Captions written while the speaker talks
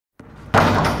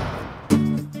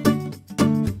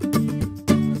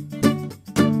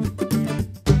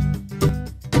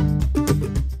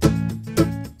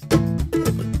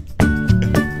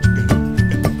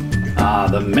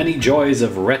The many joys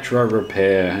of retro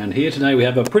repair, and here today we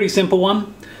have a pretty simple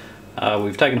one.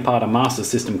 We've taken apart a Master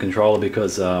System controller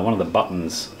because one of the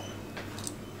buttons,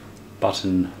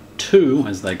 button 2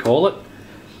 as they call it,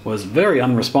 was very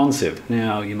unresponsive.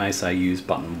 Now you may say use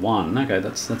button 1. Okay,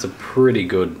 that's a pretty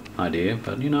good idea,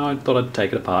 but you know, I thought I'd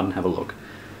take it apart and have a look.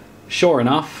 Sure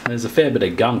enough, there's a fair bit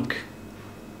of gunk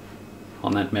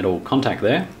on that metal contact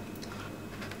there.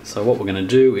 So what we're going to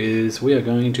do is we are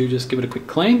going to just give it a quick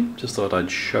clean. Just thought I'd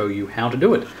show you how to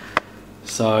do it.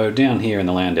 So down here in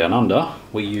the land down under,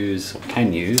 we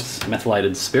can use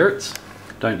methylated spirits.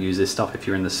 Don't use this stuff if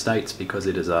you're in the States because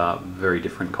it is a very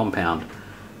different compound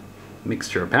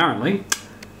mixture apparently.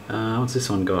 What's this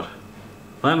one got?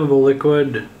 Flammable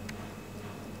liquid,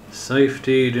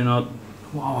 safety, do not,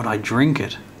 why would I drink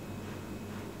it?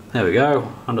 There we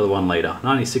go, under the 1 litre,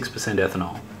 96%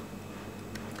 ethanol.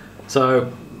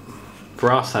 So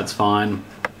for us that's fine.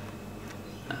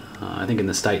 I think in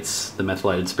the States the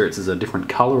methylated spirits is a different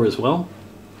colour as well,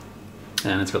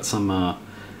 and it's got some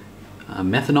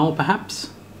methanol perhaps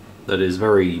that is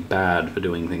very bad for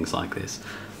doing things like this,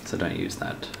 so don't use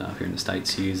that. If you're in the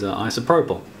States, use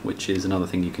isopropyl, which is another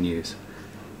thing you can use.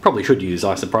 Probably should use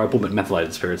isopropyl, but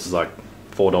methylated spirits is like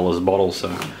 $4 a bottle, so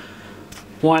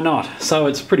why not? So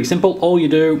it's pretty simple. All you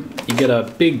do, you get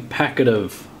a big packet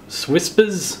of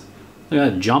Swispers. Look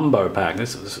at that jumbo pack.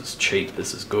 This is cheap.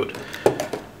 This is good.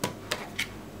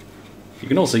 You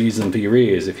can also use them for your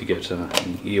ears if you get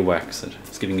earwax that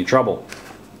is giving you trouble.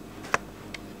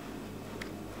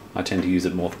 I tend to use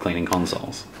it more for cleaning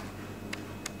consoles.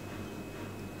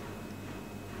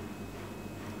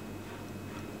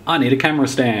 I need a camera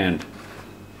stand.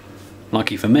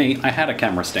 Lucky for me, I had a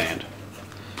camera stand.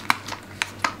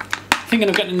 Thinking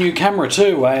of getting a new camera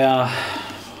too. What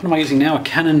am I using now? A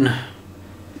Canon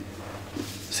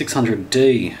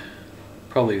 600D.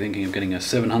 Probably thinking of getting a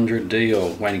 700D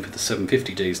or waiting for the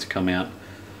 750Ds to come out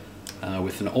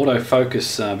with an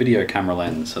autofocus video camera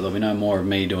lens, so there'll be no more of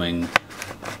me doing,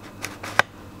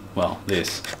 well,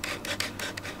 this.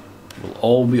 It will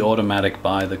all be automatic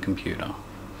by the computer.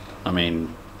 I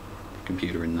mean,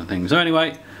 computer in the thing. So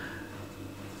anyway,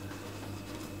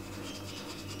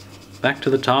 back to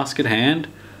the task at hand.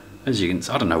 As you can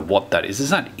see, I don't know what that is. Is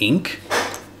that ink?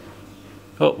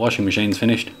 Oh, washing machine's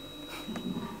finished.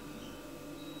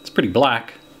 It's pretty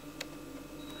black.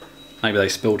 Maybe they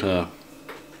spilt a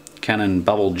Canon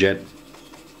bubble jet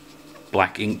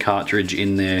black ink cartridge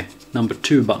in their number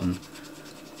 2 button.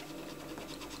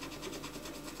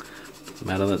 Doesn't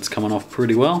matter, that's coming off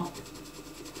pretty well.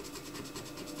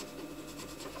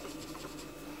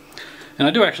 And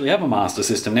I do actually have a Master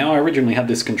System now. I originally had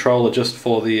this controller just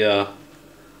for the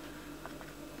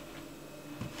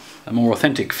a more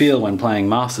authentic feel when playing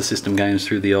Master System games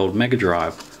through the old Mega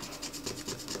Drive.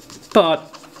 But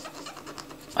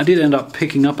I did end up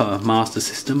picking up a Master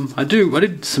System. I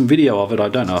did some video of it. I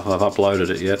don't know if I've uploaded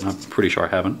it yet. I'm pretty sure I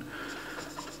haven't.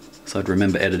 So I'd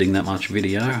remember editing that much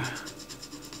video.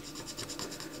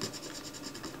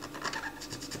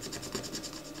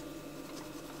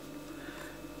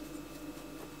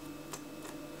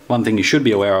 One thing you should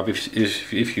be aware of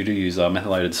if you do use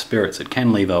methylated spirits, it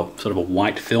can leave a sort of a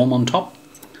white film on top.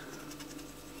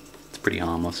 It's pretty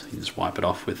harmless. You just wipe it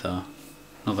off with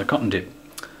another cotton tip.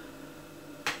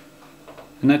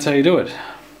 And that's how you do it.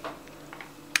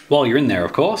 While you're in there,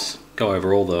 of course, go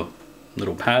over all the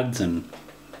little pads and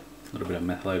a little bit of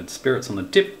methylated spirits on the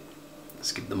tip.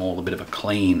 Just give them all a bit of a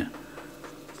clean.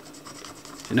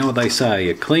 You know what they say,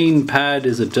 a clean pad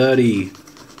is a dirty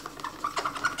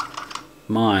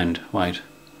mind. Wait.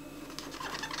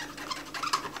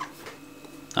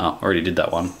 Oh, already did that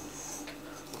one.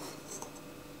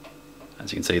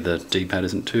 As you can see, the D-pad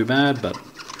isn't too bad, but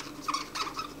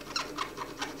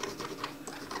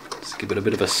just give it a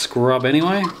bit of a scrub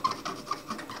anyway.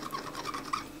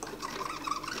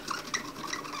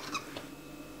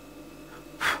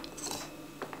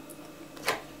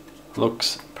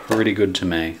 Looks pretty good to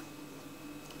me.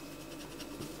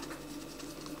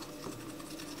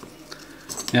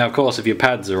 Now, of course, if your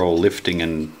pads are all lifting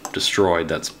and destroyed,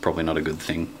 that's probably not a good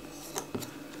thing.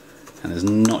 And there's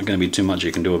not going to be too much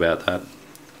you can do about that.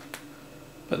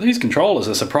 But these controllers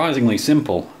are surprisingly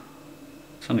simple.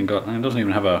 It doesn't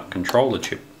even have a controller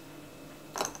chip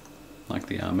like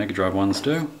the Mega Drive ones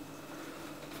do.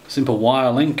 Simple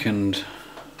wire link and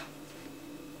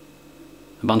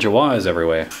a bunch of wires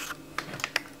everywhere.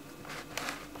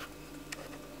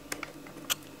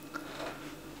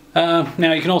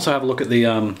 Now you can also have a look at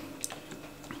the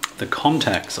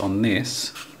contacts on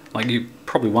this. Like, you're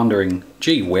probably wondering,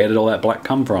 gee, where did all that black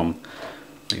come from?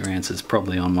 Your answer's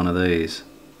probably on one of these.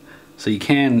 So you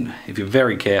can, if you're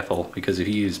very careful, because if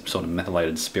you use sort of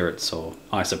methylated spirits or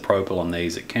isopropyl on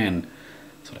these, it can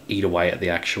sort of eat away at the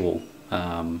actual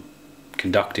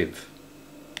conductive.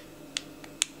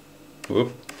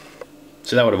 Whoop.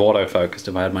 So that would have autofocused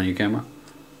if I had my new camera.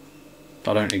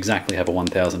 I don't exactly have a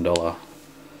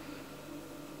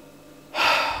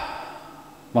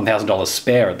 $1,000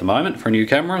 spare at the moment for a new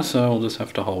camera, so I'll just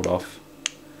have to hold off.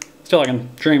 Still, I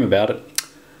can dream about it.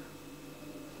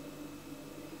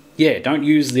 Yeah, don't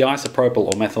use the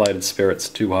isopropyl or methylated spirits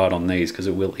too hard on these because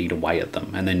it will eat away at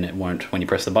them, and then it won't, when you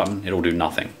press the button, it'll do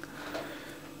nothing,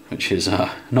 which is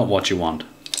not what you want.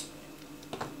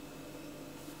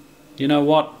 You know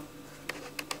what?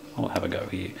 I'll have a go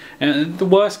here. And the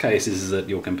worst case is that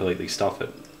you'll completely stuff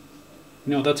it.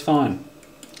 You know, that's fine.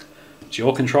 It's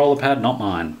your controller pad, not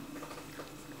mine.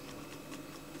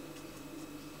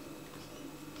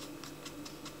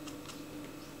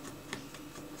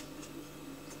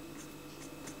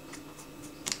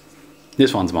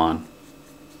 This one's mine.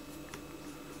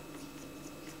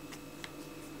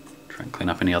 Try and clean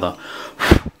up any other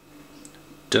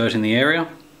dirt in the area.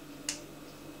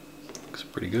 Looks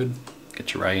pretty good.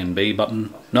 Get your A and B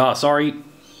button. No, sorry.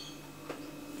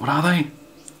 What are they?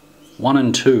 1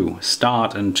 and 2.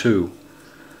 Start and 2.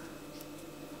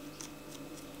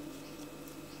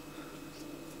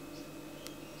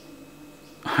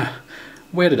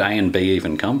 Where did A and B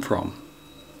even come from?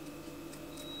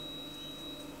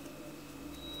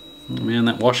 Man,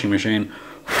 that washing machine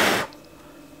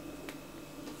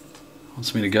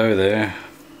wants me to go there.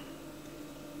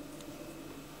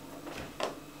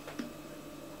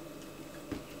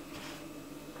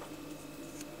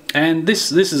 And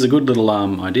this is a good little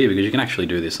idea because you can actually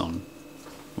do this on,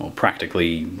 well,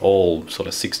 practically all sort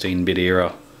of 16-bit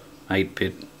era,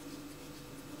 8-bit,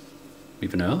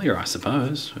 even earlier I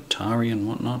suppose, Atari and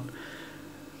whatnot.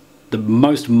 The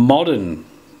most modern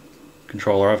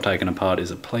controller I've taken apart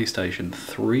is a PlayStation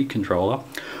 3 controller,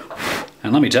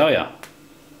 and let me tell you,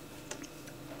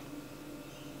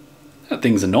 that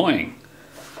thing's annoying.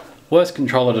 Worst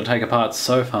controller to take apart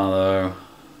so far though.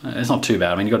 It's not too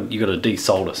bad. I mean, you got to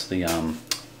desolder the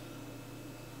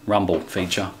rumble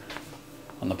feature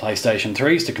on the PlayStation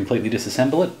 3s to completely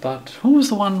disassemble it. But what was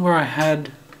the one where I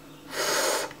had?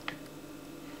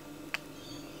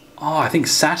 Oh, I think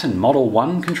Saturn Model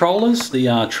 1 controllers,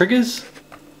 the triggers.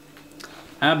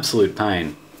 Absolute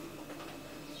pain.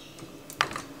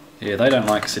 Yeah, they don't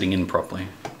like sitting in properly.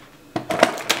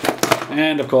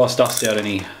 And of course, dust out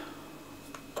any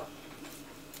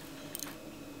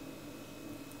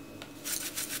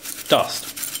dust.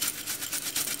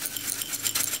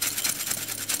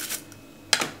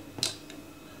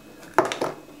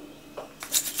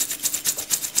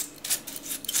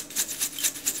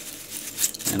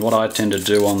 And what I tend to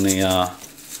do on the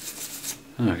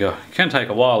oh god, it can take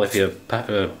a while if you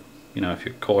you know, if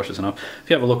you're cautious enough. If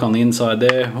you have a look on the inside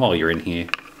there while you're in here,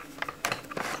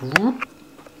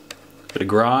 bit of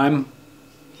grime,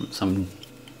 some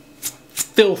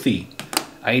filthy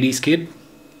 80s kid.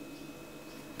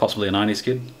 Possibly a 90s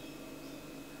kid.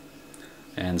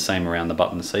 And same around the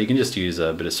buttons. So you can just use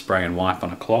a bit of spray and wipe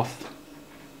on a cloth.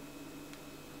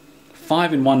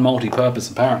 5-in-1 multi-purpose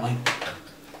apparently.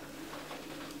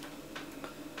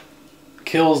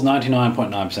 Kills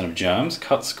 99.9% of germs,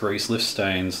 cuts, grease, lift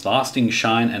stains, lasting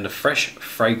shine and a fresh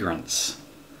fragrance.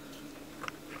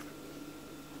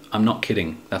 I'm not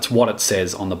kidding. That's what it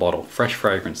says on the bottle. Fresh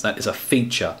fragrance. That is a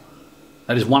feature.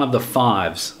 That is one of the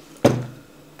 5s.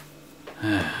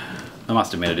 I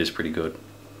must admit it is pretty good.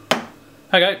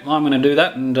 Okay, well, I'm going to do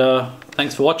that, and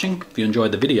thanks for watching. If you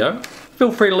enjoyed the video,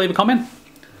 feel free to leave a comment.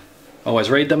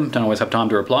 Always read them, don't always have time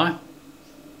to reply.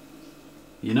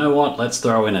 You know what, let's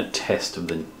throw in a test of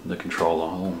the controller,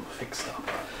 all fixed up.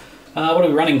 What are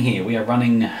we running here? We are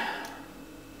running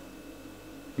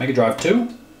Mega Drive 2,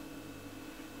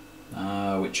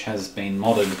 which has been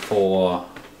modded for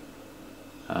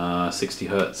 60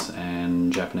 Hz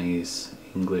and Japanese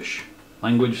English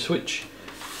language switch.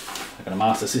 I've got a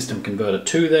Master System Converter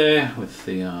 2 there with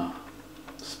the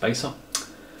spacer.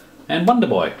 And Wonder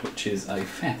Boy, which is a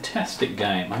fantastic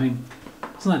game. I mean,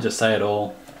 doesn't that just say it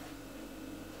all?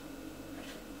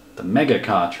 The Mega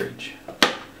cartridge.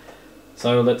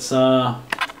 So let's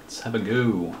have a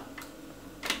go.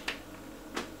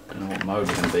 Don't know what mode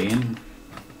we're going to be in.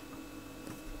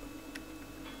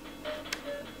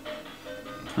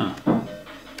 Huh.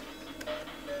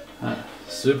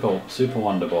 Super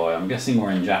Wonder Boy. I'm guessing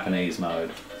we're in Japanese mode.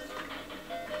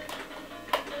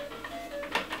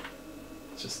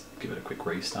 Let's just give it a quick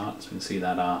restart so we can see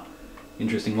that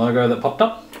interesting logo that popped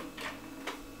up.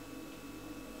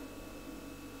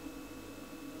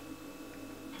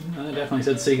 It definitely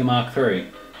said Sega Mark III.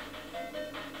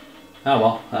 Oh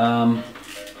well.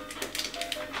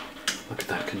 Look at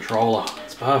that controller.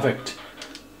 It's perfect.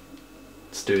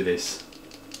 Let's do this.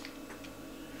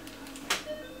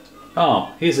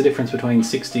 Oh, here's the difference between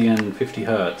 60 and 50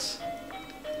 Hertz.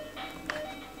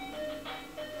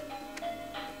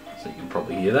 So you can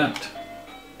probably hear that.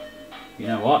 You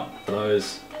know what? For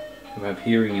those who have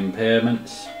hearing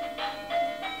impairments,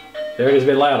 there it is a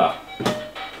bit louder.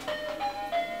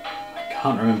 I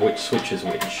can't remember which switch is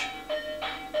which.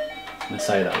 I'm going to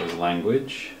say that was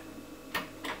language.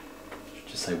 Should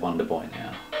just say Wonder Boy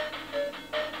now.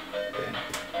 Yeah.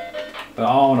 But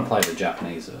I want to play the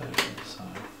Japanese version, so.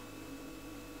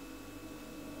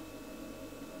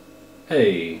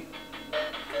 Hey.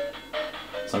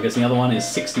 So I'm guessing the other one is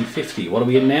 60-50. What are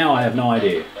we in now? I have no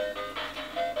idea.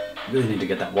 I really need to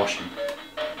get that washing.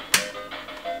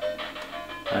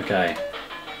 Okay.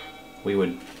 We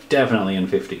were definitely in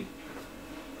 50.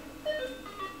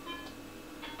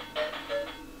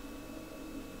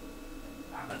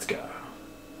 Let's go.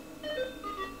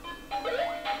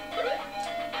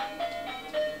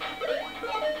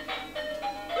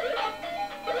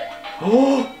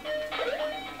 Oh!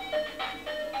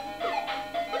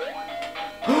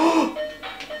 Oh,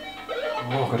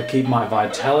 I've got to keep my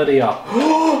vitality up.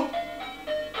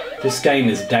 This game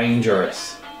is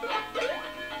dangerous.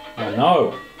 Oh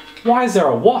no. Why is there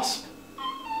a wasp?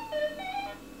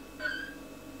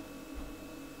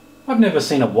 I've never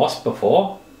seen a wasp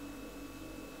before.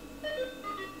 Let's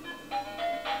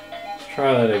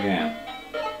try that again.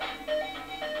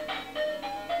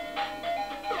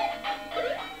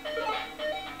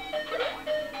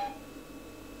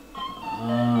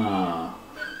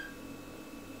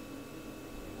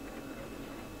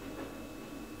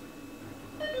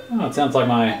 Oh, it sounds like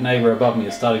my neighbour above me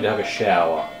is starting to have a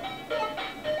shower.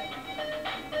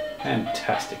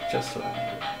 Fantastic, just what I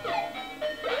needed.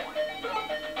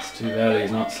 It's too bad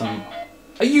he's not some...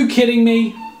 Are you kidding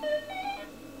me?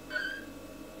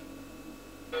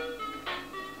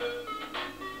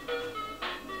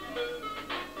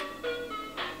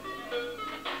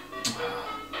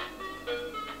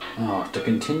 Oh, to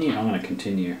continue? I'm going to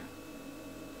continue.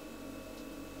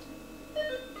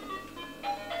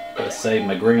 Gotta save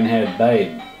my green-haired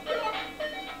babe.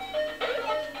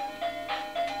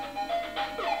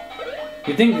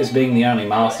 You'd think this being the only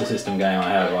Master System game I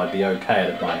have, I'd be okay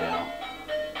at it by now.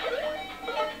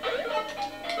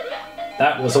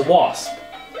 That was a wasp.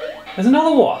 There's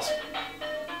another wasp.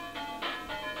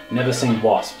 Never seen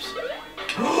wasps.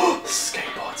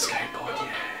 Skateboard, skateboard,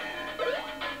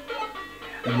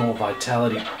 yeah. More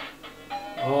vitality.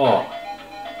 Oh,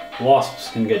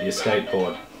 wasps can get your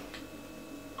skateboard.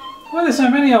 Why are there so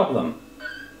many of them?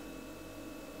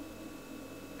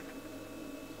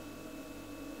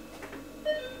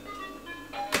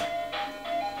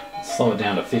 Let's slow it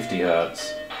down to 50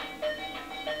 Hertz.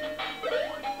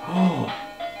 Oh,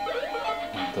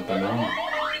 the banana.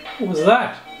 What was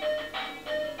that?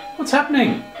 What's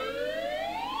happening?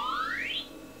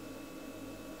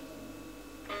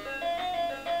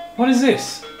 What is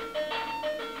this?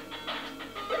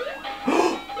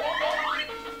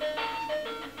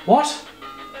 What?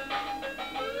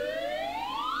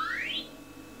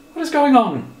 What is going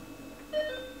on?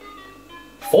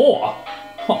 4?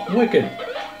 Oh, wicked.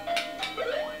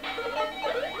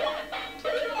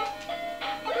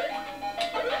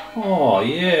 Oh,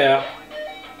 yeah.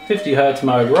 50 Hertz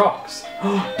mode rocks.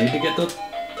 Need to get the...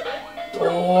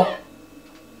 Oh.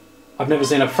 I've never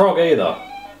seen a frog either.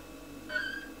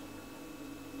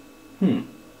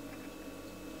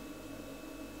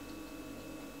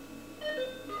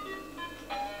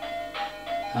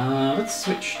 Let's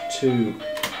switch to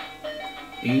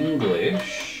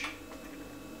English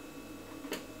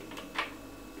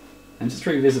and just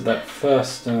revisit that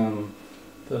first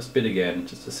bit again,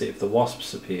 just to see if the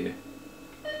wasps appear.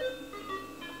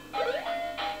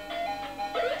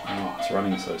 Oh, it's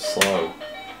running so slow.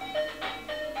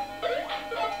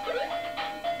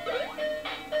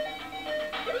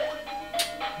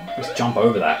 Let's jump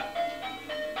over that.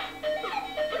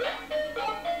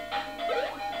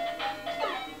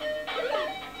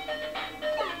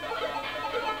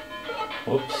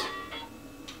 Whoops.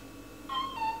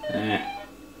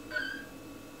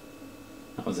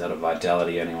 That was out of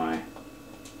vitality anyway.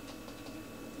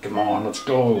 Come on, let's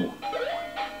go.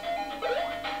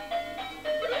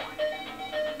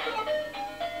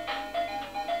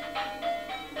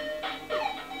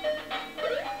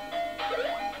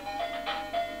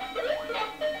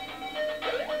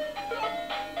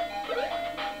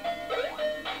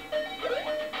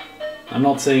 I'm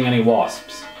not seeing any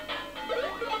wasps.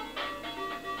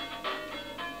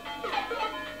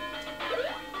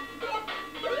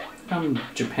 come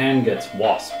Japan gets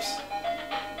wasps?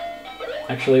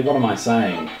 Actually, what am I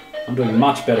saying? I'm doing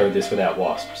much better at this without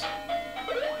wasps.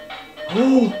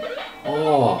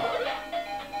 Oh!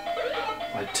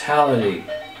 Vitality.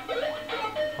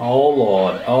 Oh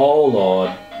lord, oh lord.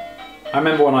 I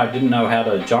remember when I didn't know how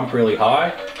to jump really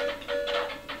high.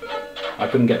 I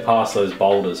couldn't get past those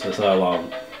boulders for so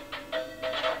long.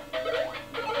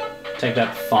 Take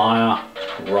that fire,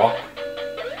 rock,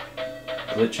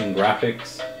 glitching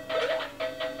graphics.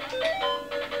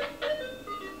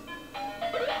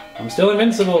 I'm still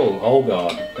invincible! Oh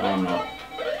god, no I'm not.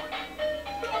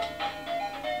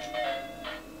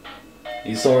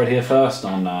 You saw it here first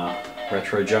on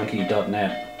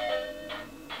retrojunkie.net.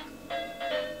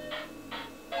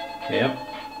 Yep.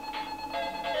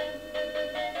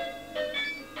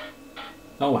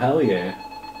 Oh hell yeah.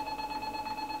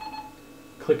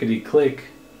 Clickety click.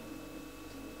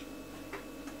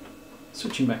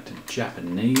 Switching back to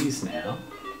Japanese now.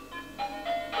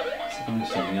 See if I can do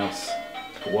something else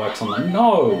that works on the...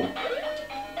 No!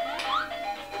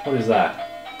 What is that?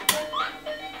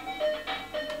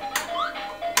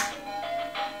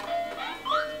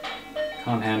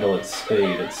 Can't handle its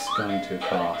speed, it's going too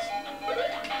fast.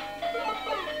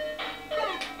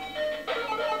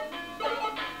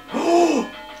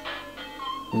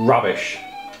 Rubbish.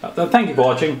 Thank you for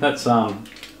watching. That's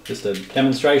just a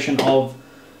demonstration of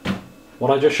what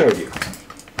I just showed you.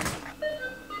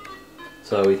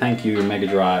 So we thank you Mega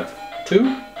Drive 2,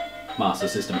 Master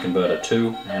System Converter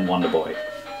 2, and Wonder Boy.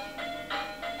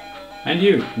 And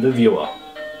you, the viewer.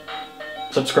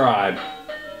 Subscribe.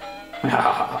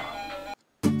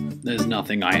 There's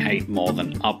nothing I hate more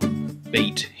than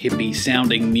upbeat, hippie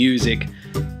sounding music,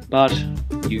 but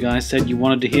you guys said you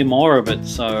wanted to hear more of it,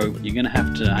 so you're gonna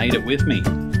have to hate it with me.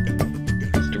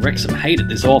 Let's direct some hate at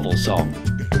this awful song.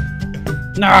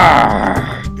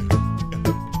 Nah!